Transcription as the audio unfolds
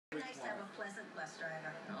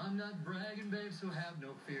driver. Now, I'm not bragging, babe, so have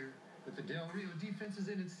no fear. But the Del Rio defense is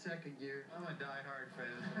in its second year. I'm a die-hard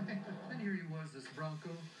fan. And here he was, this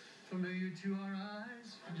Bronco, familiar to our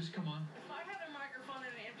eyes. Just come on. If I had a microphone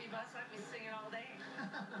in an empty bus, I'd be singing all day.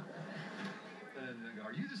 And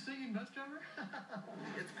are you the singing bus driver?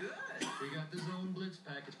 It's good. We got the Zone Blitz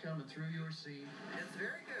package coming through your scene. It's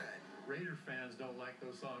very good. Raider fans don't like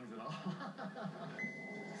those songs at all.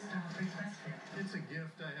 It's a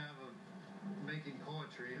gift I have of making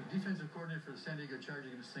poetry. The defensive coordinator for the San Diego Chargers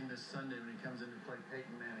is going to sing this Sunday when he comes in to play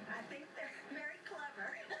Peyton Manning. I think they're very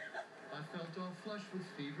clever. I felt all flushed with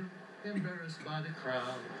fever, embarrassed by the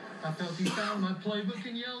crowd. I felt he found my playbook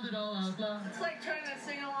and yelled it all out loud. It's like trying to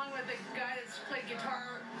sing along with a guy that's played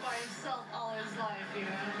guitar by himself all his life, you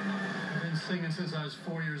know? I've been singing since I was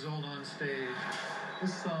 4 years old on stage.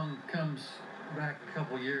 This song comes back a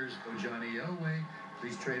couple years. Oh, Johnny Elway,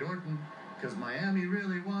 please trade Orton, because Miami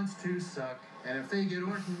really wants to suck. And if they get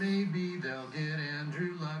Orton, maybe they'll get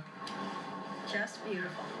Andrew Luck. Just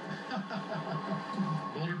beautiful.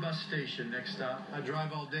 Boulder Bus Station, next stop. I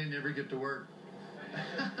drive all day, never get to work.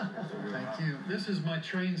 Thank you. This is my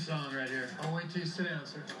train song right here. I'll wait till you sit down,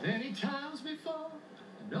 sir. Many times before,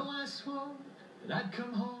 I know I swore that I'd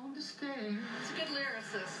come home to stay. It's a good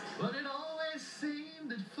lyricist. But it always seemed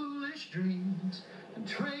that foolish dreams and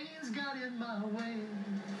trains got in my way.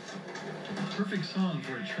 Perfect song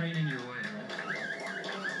for a train in your way, right?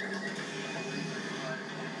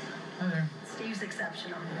 Hi there. Steve's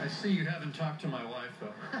exceptional. I see you haven't talked to my wife,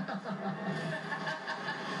 though.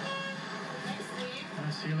 Thanks, Steve.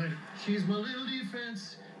 I'll see you later. She's my little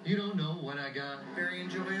defense. You don't know what I got. Very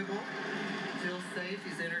enjoyable. Feels safe.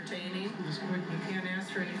 He's entertaining. Just quick. You can't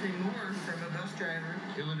ask for anything more from a bus driver.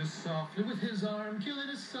 Killing us softly with his arm. Killing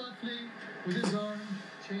us softly with his arm.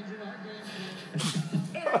 Changing our game.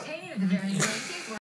 Entertaining at the very least.